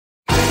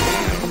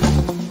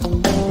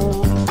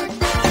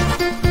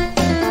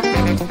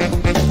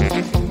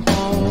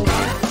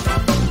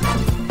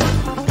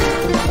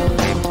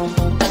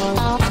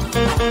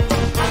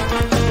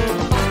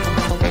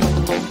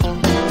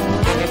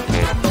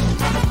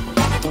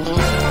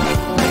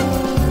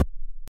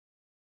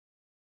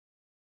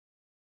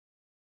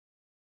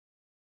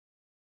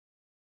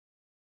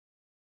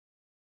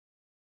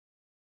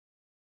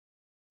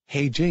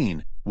Hey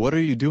Jane, what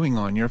are you doing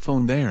on your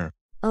phone there?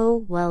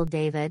 Oh, well,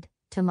 David,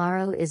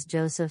 tomorrow is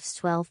Joseph's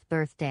 12th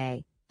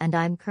birthday, and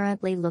I'm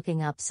currently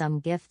looking up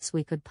some gifts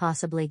we could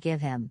possibly give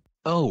him.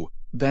 Oh,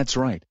 that's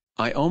right.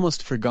 I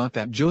almost forgot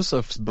that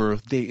Joseph's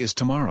birthday is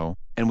tomorrow,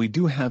 and we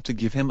do have to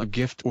give him a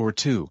gift or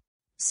two.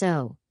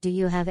 So, do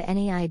you have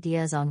any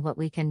ideas on what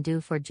we can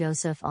do for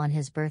Joseph on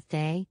his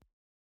birthday?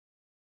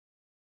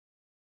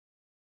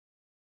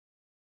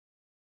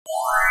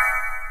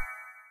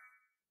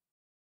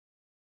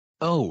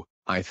 Oh,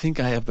 I think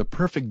I have the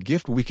perfect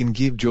gift we can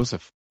give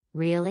Joseph.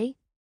 Really?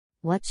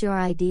 What's your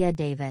idea,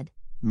 David?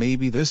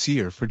 Maybe this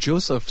year for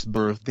Joseph's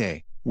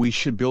birthday, we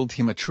should build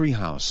him a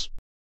treehouse.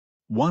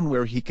 One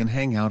where he can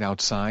hang out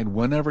outside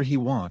whenever he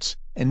wants,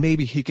 and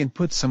maybe he can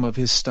put some of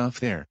his stuff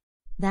there.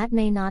 That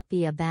may not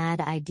be a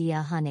bad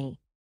idea, honey.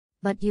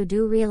 But you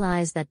do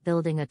realize that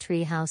building a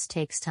treehouse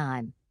takes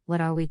time.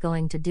 What are we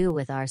going to do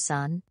with our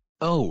son?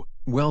 Oh,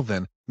 well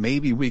then,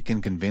 maybe we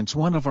can convince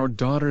one of our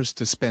daughters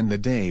to spend the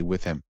day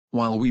with him,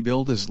 while we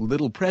build his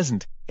little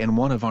present, and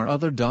one of our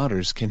other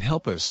daughters can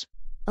help us.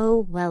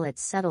 Oh, well,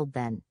 it's settled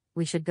then.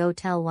 We should go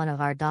tell one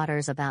of our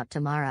daughters about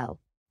tomorrow.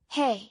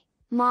 Hey,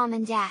 Mom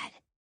and Dad.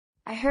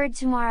 I heard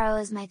tomorrow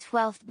is my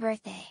 12th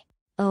birthday.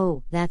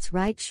 Oh, that's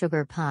right,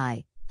 sugar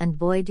pie, and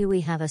boy do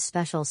we have a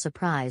special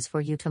surprise for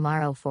you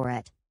tomorrow for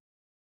it.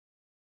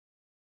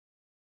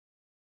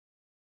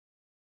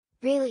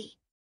 Really?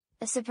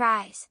 A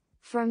surprise?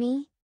 For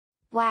me?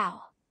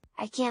 Wow.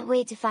 I can't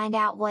wait to find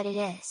out what it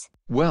is.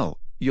 Well,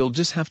 you'll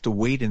just have to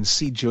wait and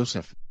see,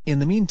 Joseph. In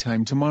the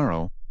meantime,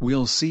 tomorrow,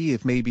 we'll see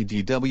if maybe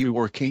DW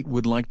or Kate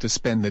would like to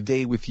spend the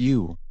day with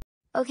you.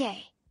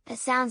 Okay, that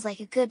sounds like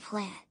a good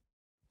plan.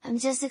 I'm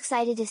just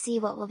excited to see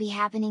what will be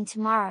happening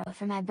tomorrow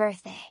for my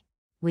birthday.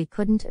 We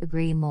couldn't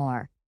agree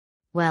more.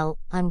 Well,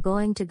 I'm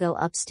going to go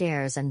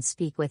upstairs and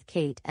speak with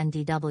Kate and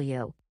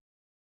DW.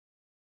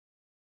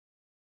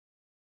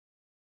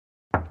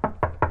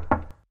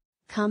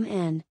 Come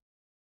in.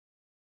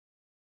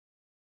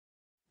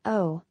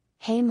 Oh,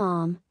 hey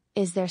Mom,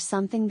 is there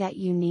something that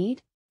you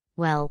need?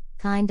 Well,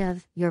 kind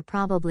of. You're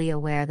probably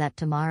aware that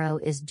tomorrow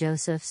is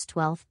Joseph's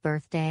 12th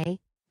birthday?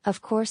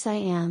 Of course I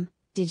am.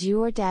 Did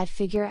you or Dad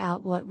figure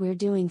out what we're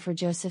doing for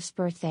Joseph's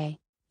birthday?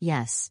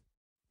 Yes.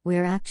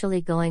 We're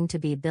actually going to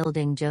be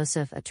building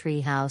Joseph a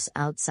treehouse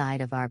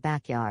outside of our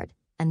backyard,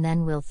 and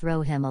then we'll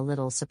throw him a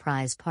little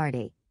surprise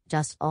party,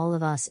 just all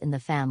of us in the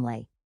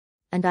family.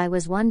 And I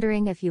was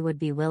wondering if you would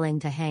be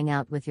willing to hang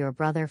out with your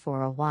brother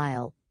for a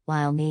while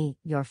me,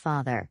 your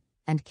father,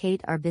 and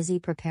Kate are busy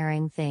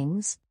preparing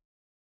things?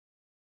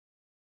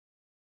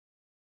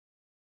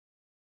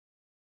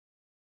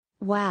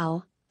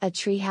 Wow, a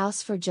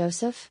treehouse for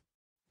Joseph?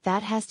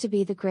 That has to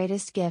be the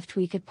greatest gift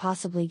we could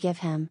possibly give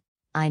him.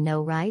 I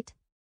know, right?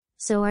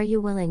 So are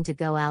you willing to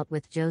go out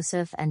with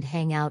Joseph and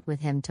hang out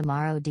with him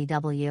tomorrow,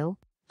 DW?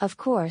 Of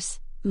course,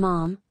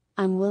 Mom,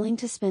 I'm willing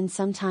to spend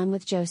some time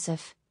with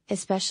Joseph,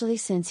 especially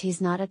since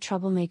he's not a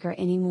troublemaker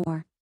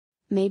anymore.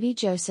 Maybe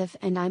Joseph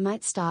and I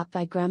might stop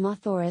by Grandma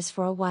Thora's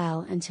for a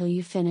while until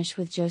you finish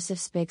with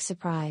Joseph's big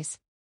surprise.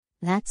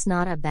 That's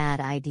not a bad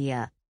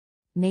idea.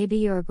 Maybe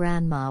your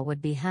grandma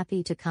would be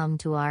happy to come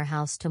to our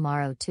house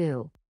tomorrow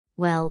too.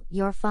 Well,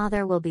 your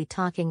father will be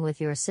talking with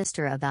your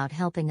sister about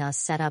helping us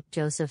set up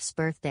Joseph's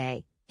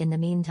birthday. In the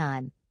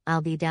meantime,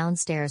 I'll be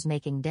downstairs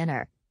making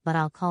dinner, but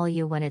I'll call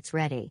you when it's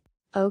ready.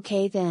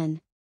 Okay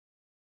then.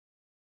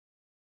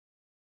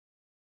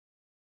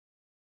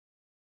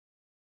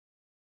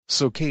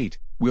 So Kate,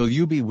 will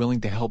you be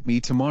willing to help me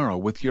tomorrow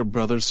with your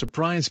brother's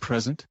surprise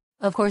present?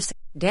 Of course,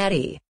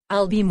 Daddy.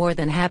 I'll be more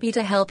than happy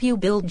to help you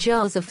build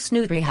Joseph's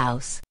new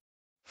treehouse.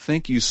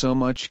 Thank you so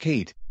much,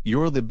 Kate.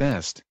 You're the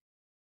best.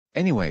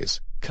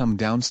 Anyways, come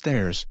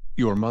downstairs.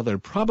 Your mother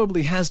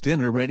probably has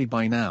dinner ready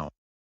by now.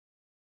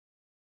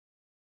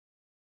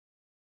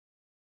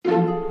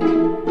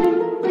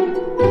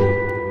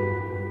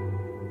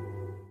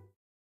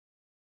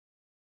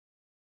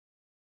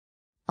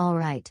 All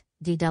right,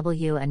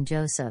 DW and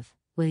Joseph,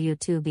 will you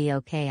two be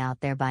okay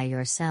out there by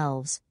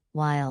yourselves,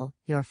 while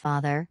your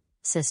father,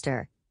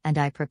 sister, and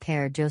I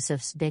prepare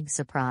Joseph's big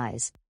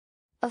surprise?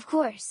 Of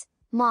course,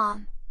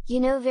 Mom.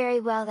 You know very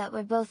well that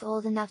we're both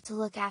old enough to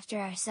look after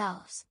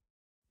ourselves.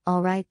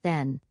 All right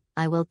then,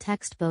 I will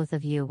text both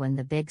of you when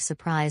the big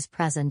surprise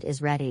present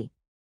is ready.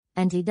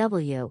 And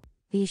DW,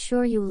 be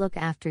sure you look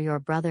after your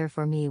brother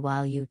for me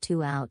while you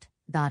two out,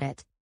 got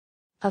it?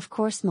 Of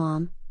course,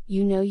 Mom.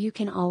 You know you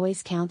can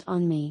always count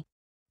on me.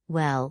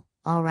 Well,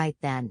 all right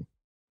then.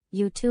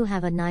 You two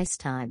have a nice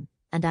time,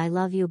 and I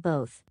love you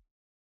both.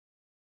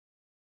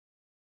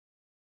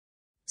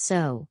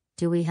 So,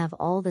 do we have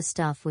all the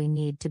stuff we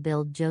need to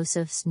build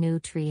Joseph's new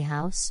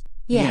treehouse?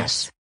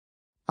 Yes.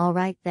 All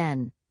right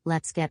then,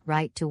 let's get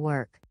right to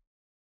work.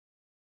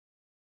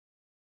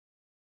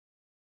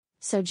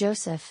 So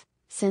Joseph,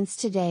 since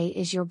today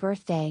is your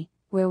birthday,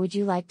 where would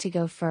you like to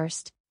go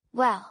first?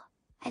 Well,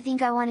 I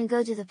think I want to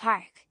go to the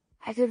park.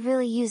 I could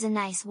really use a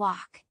nice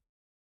walk.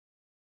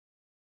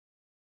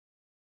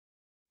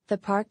 The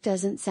park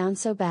doesn't sound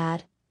so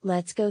bad,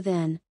 let's go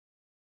then.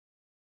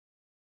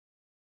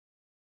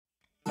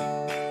 Oh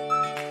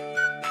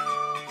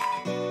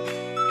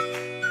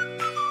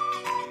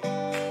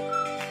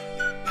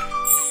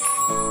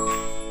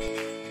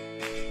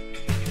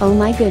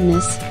my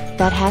goodness,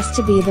 that has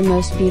to be the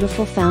most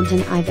beautiful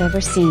fountain I've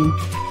ever seen.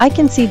 I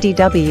can see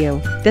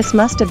DW, this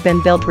must have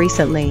been built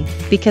recently,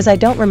 because I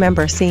don't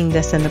remember seeing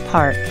this in the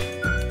park.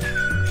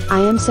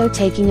 I am so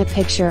taking a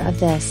picture of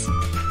this.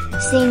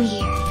 Same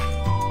here.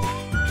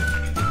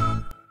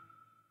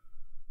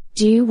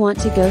 Do you want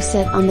to go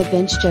sit on the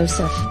bench,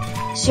 Joseph?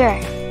 Sure,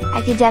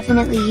 I could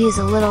definitely use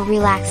a little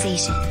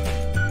relaxation.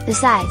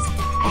 Besides,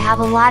 I have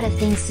a lot of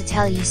things to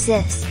tell you,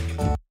 sis.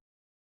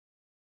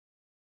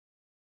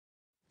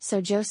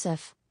 So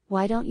Joseph,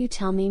 why don't you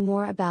tell me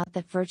more about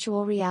that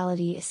virtual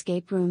reality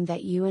escape room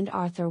that you and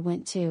Arthur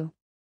went to?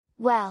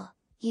 Well,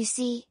 you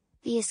see,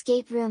 the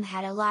escape room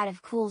had a lot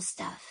of cool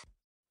stuff.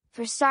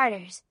 For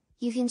starters,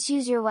 you can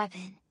choose your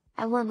weapon.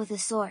 I went with a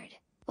sword,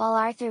 while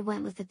Arthur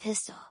went with a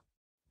pistol.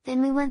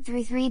 Then we went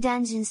through 3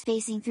 dungeons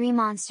facing 3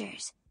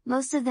 monsters,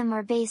 most of them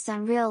were based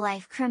on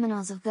real-life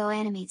criminals of Go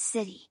Animate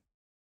City.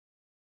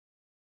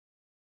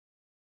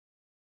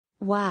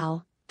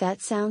 Wow,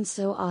 that sounds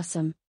so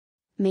awesome!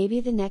 Maybe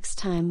the next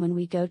time when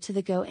we go to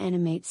the Go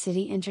Animate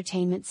City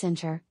Entertainment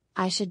Center,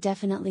 I should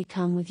definitely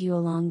come with you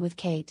along with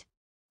Kate.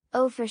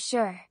 Oh, for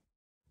sure!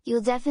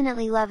 You'll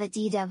definitely love it,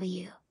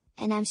 DW,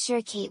 and I'm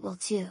sure Kate will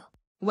too.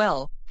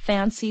 Well,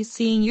 fancy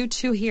seeing you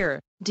two here,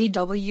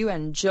 DW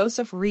and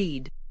Joseph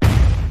Reed.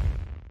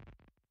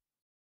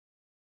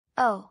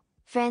 Oh,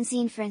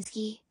 Francine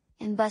Frensky,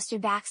 and Buster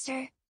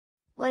Baxter?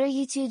 What are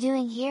you two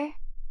doing here?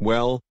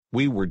 Well,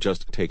 we were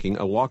just taking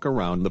a walk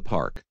around the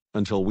park,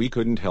 until we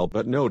couldn't help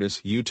but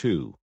notice you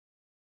two.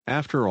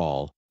 After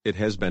all, it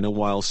has been a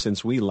while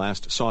since we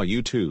last saw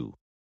you two.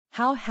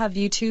 How have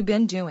you two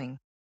been doing?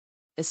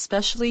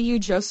 Especially you,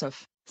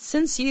 Joseph,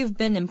 since you've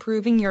been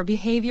improving your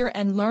behavior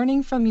and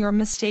learning from your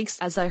mistakes,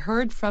 as I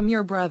heard from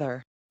your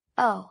brother.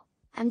 Oh,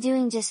 I'm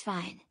doing just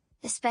fine,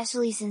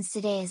 especially since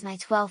today is my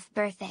 12th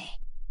birthday.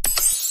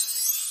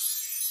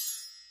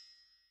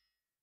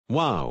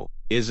 Wow,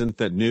 isn't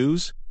that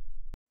news?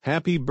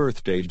 Happy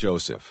birthday,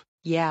 Joseph.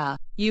 Yeah,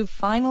 you've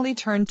finally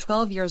turned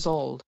 12 years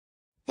old.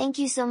 Thank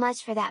you so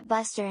much for that,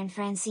 Buster and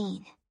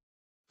Francine.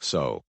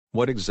 So,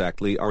 what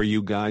exactly are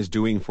you guys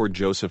doing for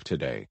Joseph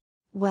today?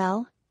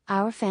 Well,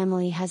 our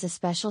family has a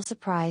special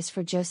surprise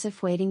for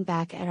Joseph waiting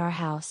back at our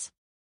house.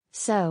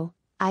 So,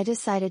 I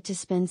decided to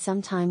spend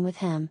some time with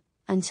him,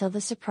 until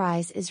the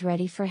surprise is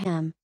ready for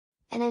him.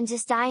 And I'm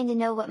just dying to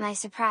know what my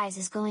surprise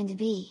is going to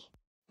be.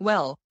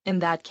 Well, in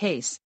that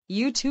case,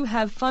 you two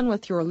have fun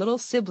with your little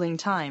sibling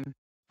time.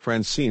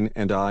 Francine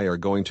and I are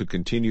going to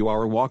continue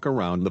our walk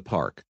around the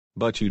park,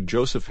 but you,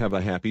 Joseph, have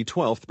a happy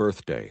 12th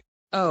birthday.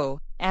 Oh,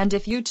 and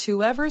if you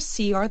two ever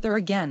see Arthur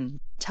again,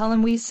 tell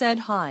him we said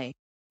hi.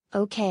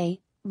 Okay,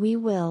 we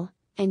will,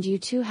 and you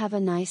two have a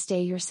nice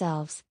day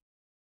yourselves.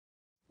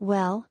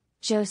 Well,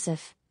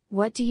 Joseph,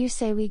 what do you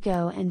say we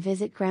go and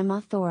visit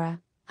Grandma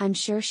Thora? I'm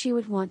sure she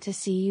would want to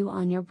see you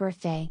on your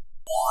birthday.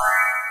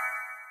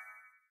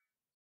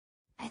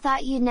 I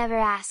thought you'd never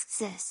ask,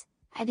 sis.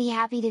 I'd be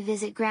happy to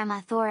visit Grandma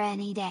Thora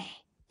any day,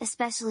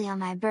 especially on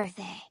my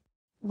birthday.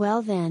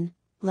 Well then,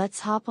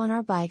 let's hop on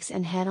our bikes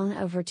and head on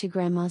over to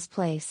Grandma's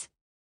place.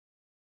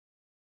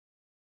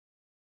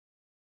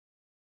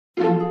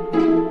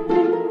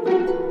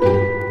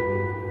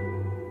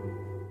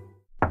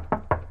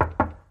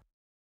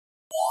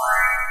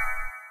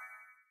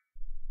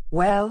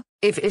 Well,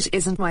 if it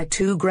isn't my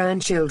 2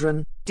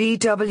 grandchildren,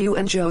 DW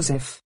and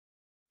Joseph.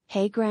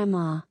 Hey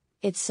Grandma,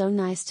 it's so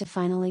nice to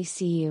finally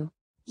see you.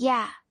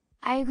 Yeah,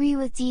 I agree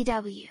with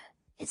DW.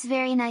 It's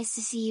very nice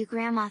to see you,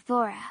 Grandma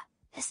Thora,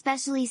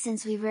 especially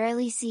since we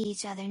rarely see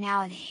each other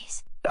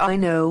nowadays. I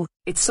know,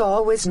 it's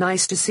always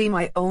nice to see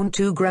my own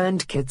 2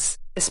 grandkids,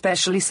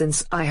 especially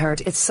since I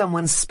heard it's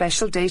someone's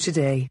special day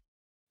today.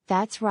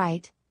 That's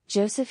right,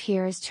 Joseph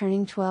here is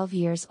turning 12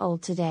 years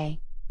old today.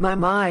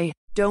 My,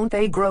 don't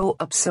they grow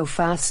up so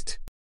fast?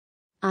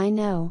 I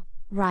know,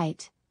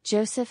 right?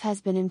 Joseph has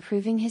been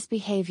improving his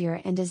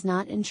behavior and is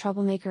not in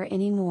troublemaker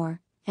anymore,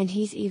 and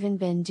he's even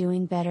been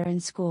doing better in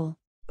school.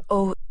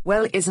 Oh,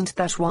 well, isn't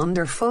that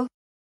wonderful?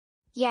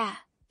 Yeah,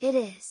 it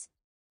is.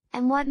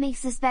 And what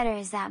makes this better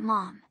is that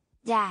Mom,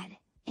 Dad,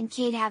 and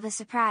Kate have a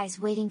surprise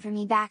waiting for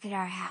me back at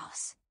our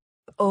house.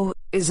 Oh,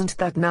 isn't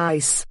that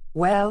nice?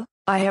 Well,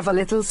 I have a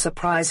little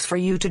surprise for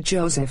you, to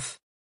Joseph.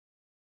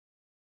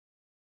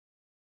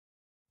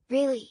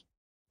 Really?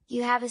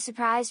 You have a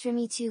surprise for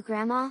me too,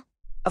 Grandma?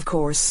 Of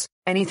course,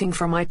 anything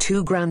for my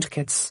 2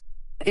 grandkids.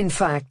 In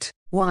fact,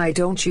 why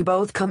don't you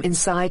both come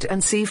inside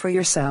and see for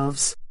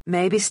yourselves,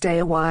 maybe stay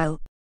a while.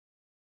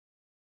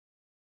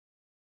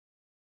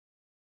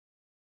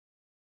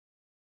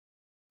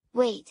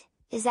 Wait,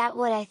 is that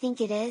what I think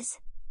it is?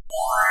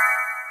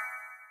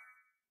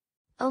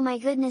 Oh my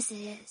goodness,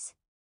 it is.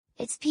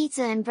 It's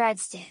pizza and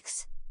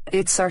breadsticks.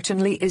 It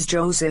certainly is,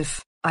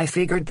 Joseph. I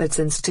figured that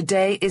since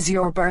today is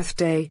your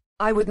birthday,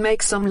 I would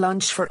make some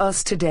lunch for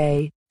us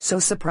today, so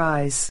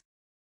surprise.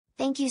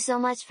 Thank you so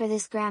much for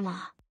this, Grandma.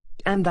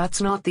 And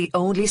that's not the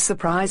only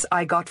surprise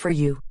I got for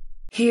you.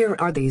 Here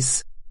are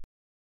these.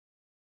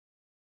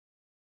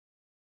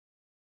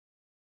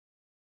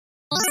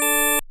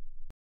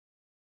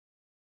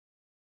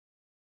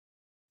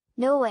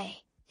 No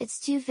way, it's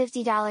two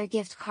 $50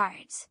 gift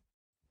cards.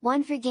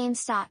 One for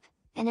GameStop,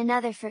 and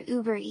another for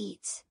Uber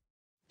Eats.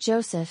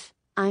 Joseph,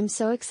 I'm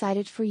so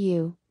excited for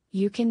you.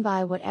 You can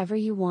buy whatever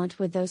you want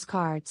with those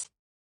cards.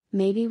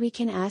 Maybe we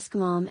can ask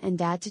Mom and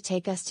Dad to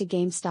take us to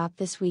GameStop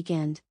this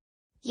weekend.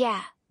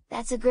 Yeah,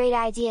 that's a great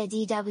idea,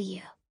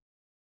 DW.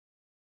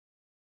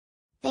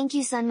 Thank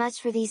you so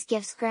much for these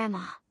gifts,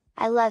 Grandma.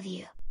 I love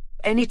you.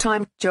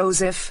 Anytime,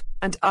 Joseph,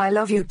 and I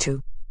love you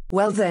too.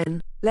 Well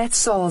then,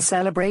 let's all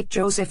celebrate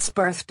Joseph's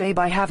birthday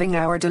by having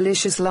our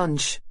delicious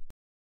lunch.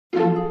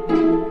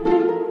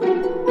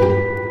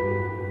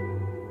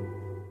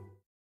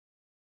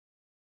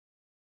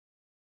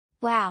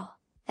 Wow,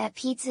 that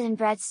pizza and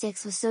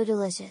breadsticks was so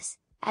delicious.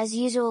 As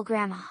usual,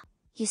 Grandma,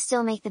 you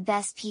still make the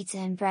best pizza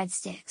and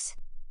breadsticks.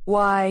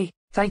 Why,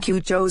 thank you,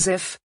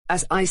 Joseph.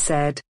 As I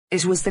said,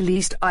 it was the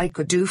least I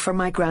could do for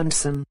my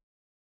grandson.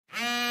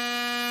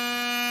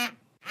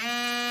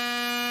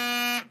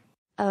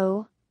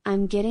 Oh,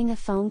 I'm getting a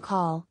phone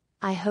call.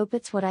 I hope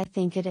it's what I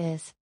think it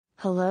is.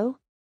 Hello?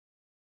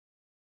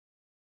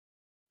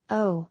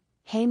 Oh,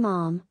 hey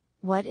Mom,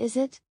 what is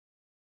it?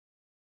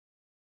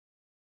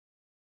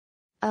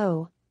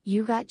 Oh,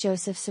 you got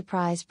Joseph's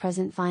surprise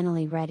present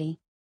finally ready.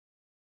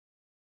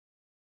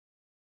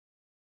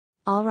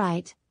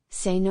 Alright,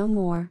 say no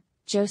more.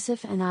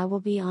 Joseph and I will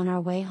be on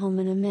our way home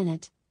in a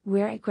minute.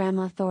 We're at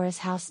Grandma Thora's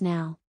house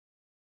now.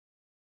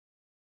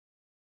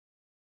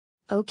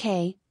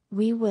 Okay,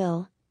 we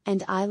will,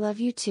 and I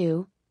love you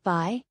too,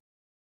 bye.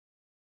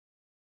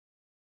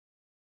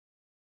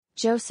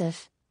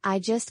 Joseph, I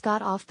just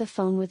got off the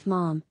phone with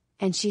Mom,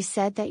 and she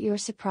said that your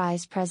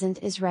surprise present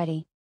is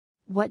ready.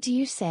 What do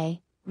you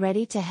say,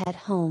 ready to head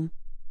home?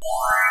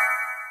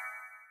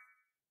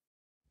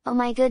 Oh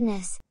my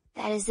goodness,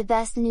 that is the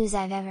best news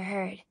I've ever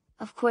heard.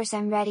 Of course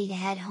I'm ready to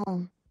head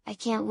home. I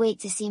can't wait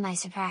to see my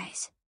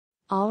surprise.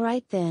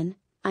 Alright then,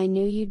 I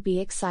knew you'd be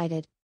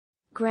excited.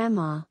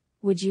 Grandma,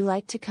 would you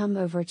like to come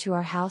over to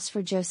our house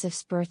for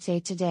Joseph's birthday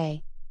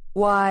today?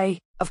 Why,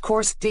 of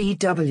course,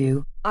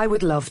 DW, I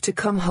would love to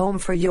come home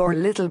for your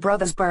little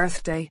brother's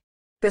birthday.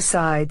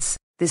 Besides,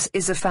 this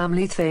is a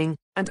family thing,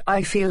 and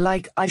I feel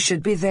like I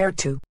should be there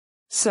too.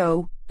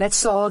 So,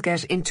 let's all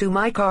get into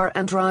my car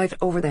and drive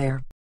over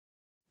there.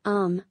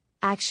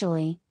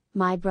 Actually,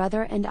 my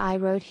brother and I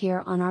rode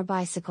here on our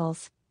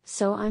bicycles,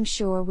 so I'm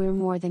sure we're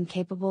more than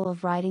capable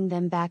of riding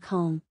them back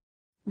home.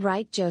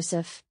 Right,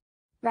 Joseph?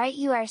 Right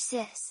you are,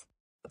 sis.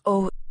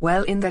 Oh,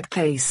 well in that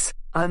case,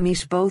 I'll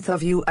meet both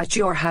of you at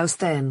your house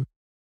then.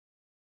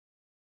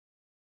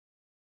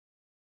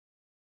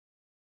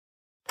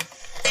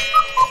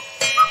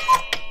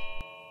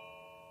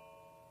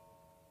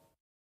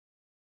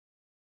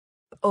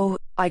 Oh,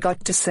 I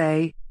got to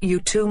say, you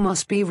two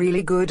must be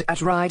really good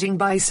at riding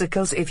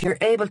bicycles if you're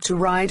able to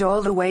ride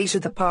all the way to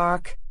the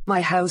park, my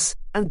house,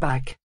 and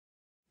back.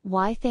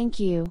 Why thank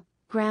you,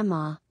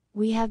 Grandma,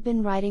 we have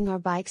been riding our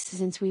bikes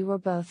since we were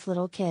both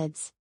little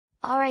kids.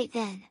 Alright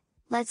then,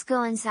 let's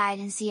go inside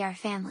and see our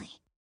family.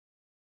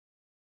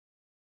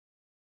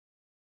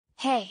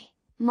 Hey,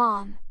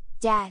 Mom,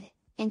 Dad,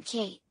 and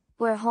Kate,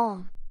 we're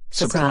home.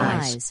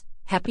 Surprise!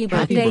 Happy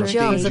Happy birthday, birthday,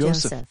 Joseph!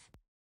 Joseph.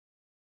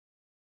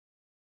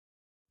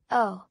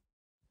 Oh.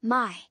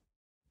 My.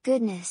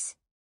 Goodness.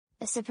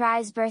 A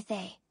surprise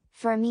birthday,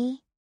 for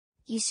me?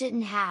 You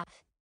shouldn't have.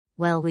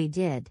 Well, we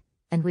did,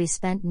 and we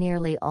spent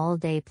nearly all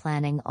day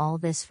planning all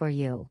this for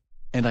you.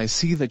 And I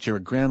see that your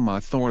Grandma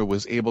Thora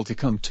was able to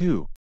come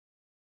too.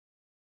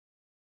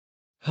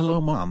 Hello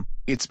Mom,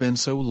 it's been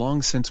so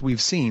long since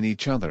we've seen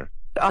each other.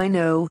 I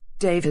know,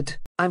 David,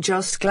 I'm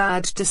just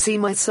glad to see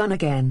my son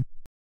again.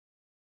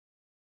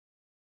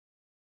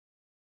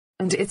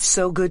 And it's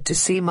so good to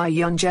see my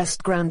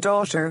youngest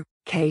granddaughter,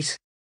 Kate.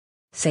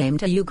 Same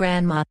to you,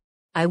 Grandma.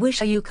 I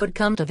wish you could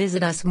come to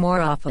visit us more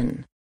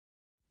often.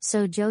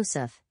 So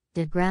Joseph,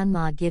 did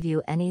Grandma give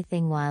you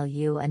anything while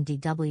you and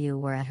DW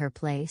were at her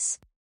place?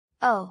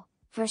 Oh,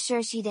 for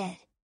sure she did.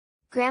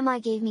 Grandma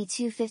gave me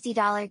two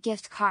 $50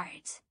 gift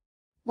cards.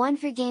 One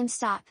for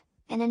GameStop,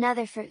 and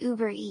another for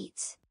Uber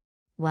Eats.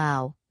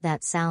 Wow,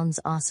 that sounds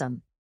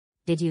awesome.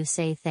 Did you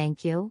say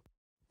thank you?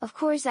 Of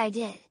course I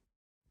did.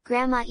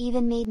 Grandma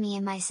even made me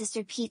and my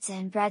sister pizza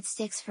and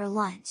breadsticks for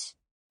lunch.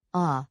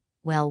 Ah,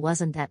 well,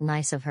 wasn't that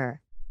nice of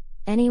her?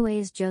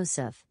 Anyways,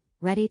 Joseph,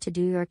 ready to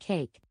do your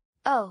cake?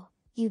 Oh,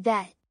 you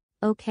bet.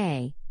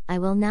 Okay, I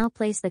will now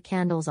place the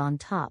candles on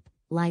top,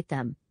 light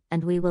them,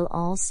 and we will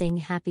all sing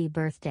happy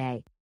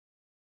birthday.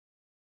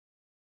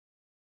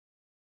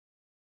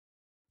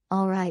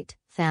 Alright,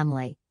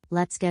 family,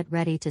 let's get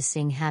ready to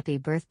sing happy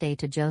birthday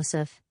to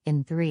Joseph,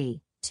 in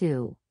 3,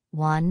 2,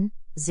 1,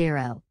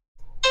 0.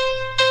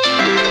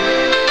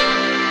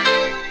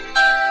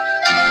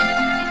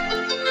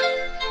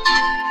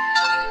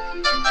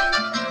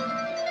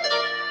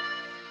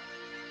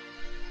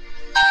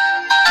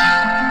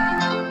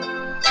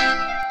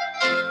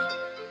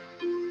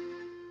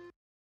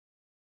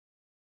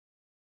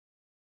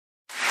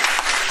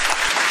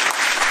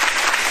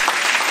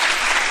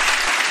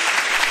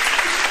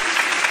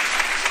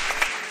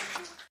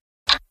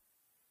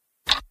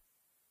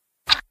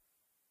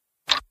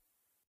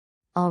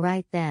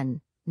 Alright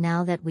then,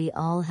 now that we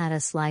all had a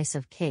slice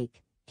of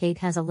cake, Kate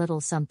has a little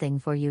something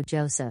for you,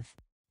 Joseph.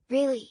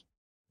 Really?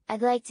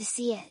 I'd like to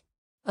see it.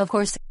 Of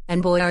course,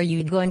 and boy are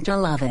you going to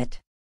love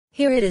it.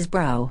 Here it is,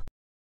 bro.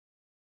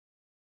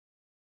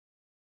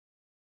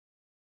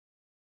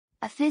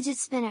 A fidget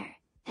spinner,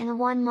 and a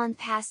 1-month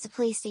pass to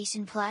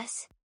PlayStation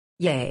Plus?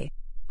 Yay.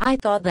 I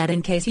thought that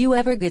in case you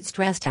ever get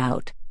stressed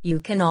out, you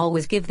can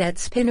always give that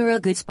spinner a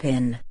good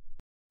spin.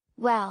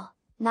 Well,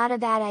 not a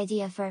bad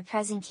idea for a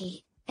present,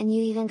 Kate, and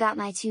you even got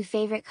my 2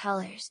 favorite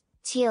colors,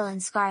 teal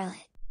and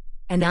scarlet.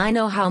 And I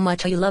know how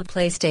much you love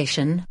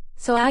PlayStation,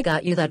 so I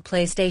got you that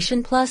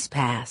PlayStation Plus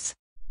pass.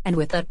 And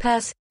with that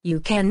pass, you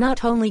can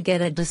not only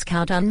get a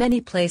discount on many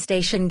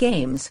PlayStation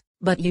games,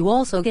 but you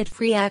also get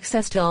free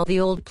access to all the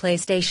old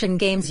PlayStation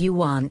games you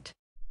want.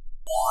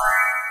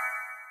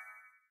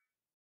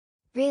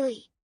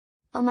 Really?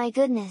 Oh my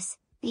goodness,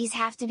 these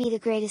have to be the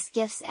greatest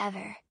gifts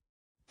ever.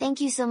 Thank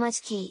you so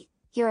much, Kate,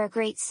 you're a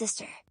great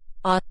sister.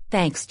 Aw,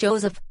 thanks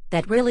Joseph,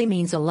 that really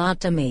means a lot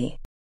to me.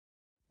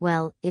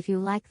 Well, if you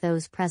like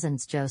those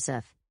presents,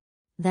 Joseph,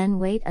 then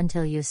wait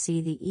until you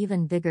see the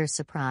even bigger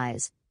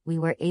surprise we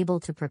were able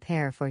to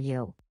prepare for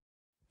you.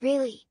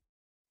 Really?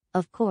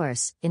 Of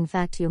course, in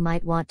fact you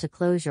might want to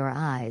close your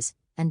eyes,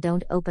 and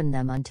don't open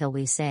them until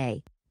we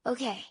say,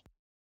 okay.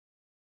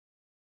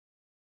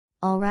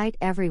 Alright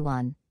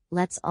everyone,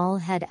 let's all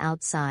head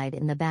outside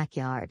in the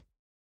backyard.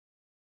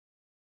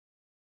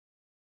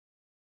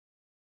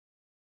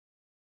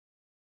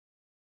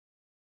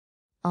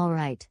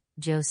 Alright,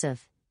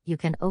 Joseph, you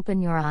can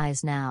open your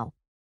eyes now.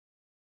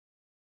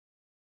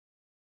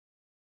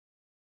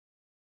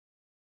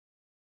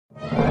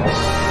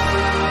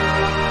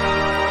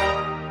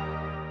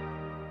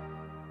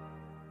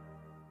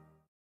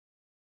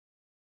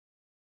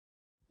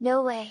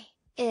 No way,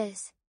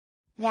 is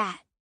that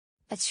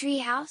a tree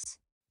house?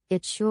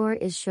 It sure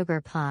is, sugar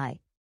pie.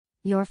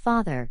 Your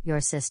father, your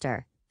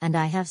sister, and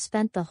I have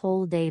spent the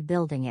whole day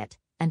building it,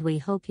 and we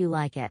hope you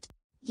like it.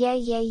 Yay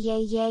yay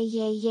yay yay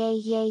yay yay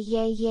yay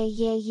yay yay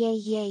yay yay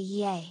yay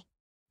yay.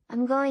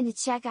 I'm going to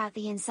check out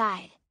the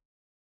inside.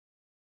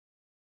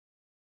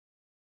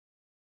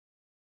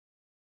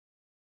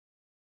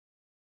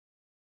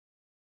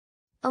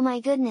 Oh my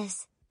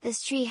goodness,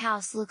 this tree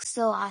house looks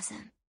so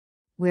awesome.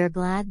 We're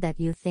glad that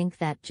you think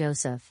that,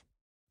 Joseph.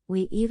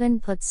 We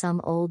even put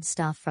some old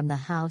stuff from the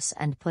house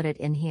and put it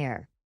in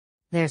here.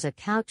 There's a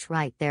couch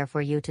right there for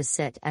you to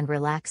sit and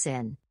relax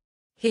in.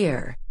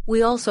 Here,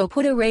 we also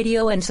put a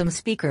radio and some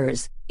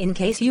speakers, in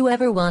case you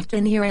ever want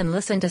in here and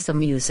listen to some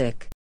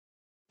music.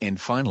 And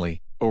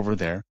finally, over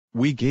there,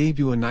 we gave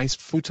you a nice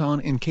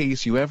futon in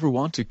case you ever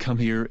want to come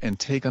here and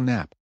take a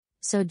nap.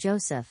 So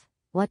Joseph,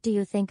 what do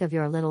you think of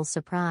your little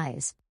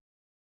surprise?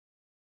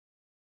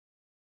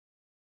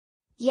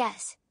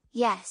 Yes,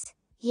 yes,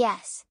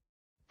 yes.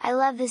 I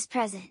love this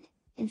present.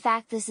 In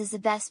fact, this is the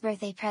best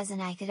birthday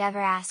present I could ever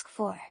ask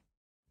for.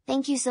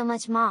 Thank you so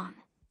much, Mom,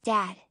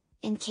 Dad,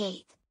 and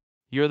Kate.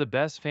 You're the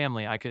best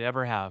family I could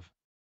ever have.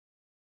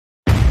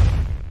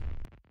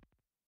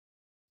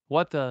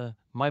 What the,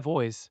 my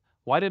voice,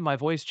 why did my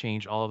voice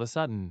change all of a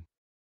sudden?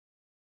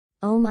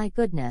 Oh my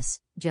goodness,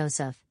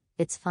 Joseph,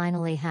 it's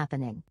finally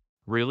happening.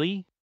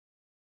 Really?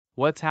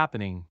 What's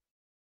happening?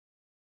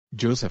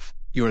 Joseph,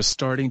 you're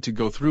starting to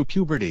go through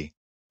puberty.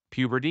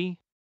 Puberty?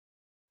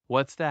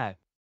 What's that?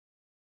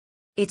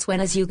 It's when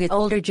as you get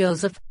older,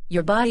 Joseph,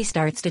 your body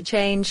starts to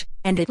change,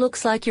 and it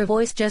looks like your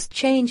voice just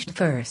changed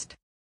first.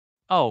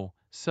 Oh,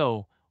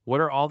 so, what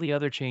are all the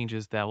other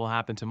changes that will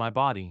happen to my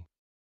body?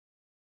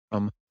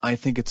 I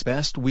think it's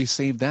best we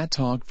save that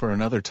talk for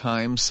another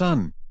time,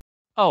 son.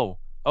 Oh,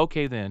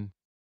 okay then.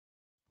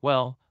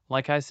 Well,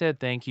 like I said,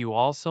 thank you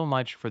all so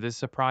much for this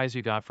surprise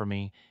you got for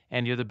me,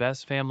 and you're the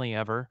best family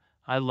ever.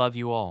 I love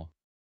you all.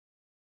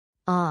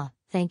 Ah,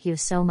 thank you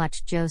so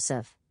much,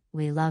 Joseph.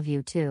 We love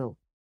you too.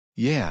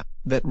 Yeah,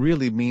 that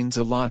really means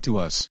a lot to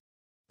us.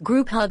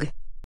 Group hug.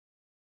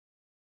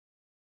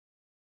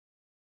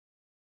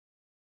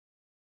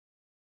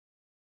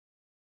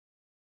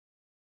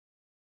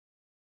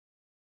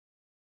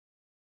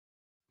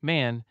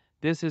 Man,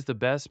 this is the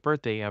best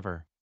birthday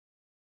ever.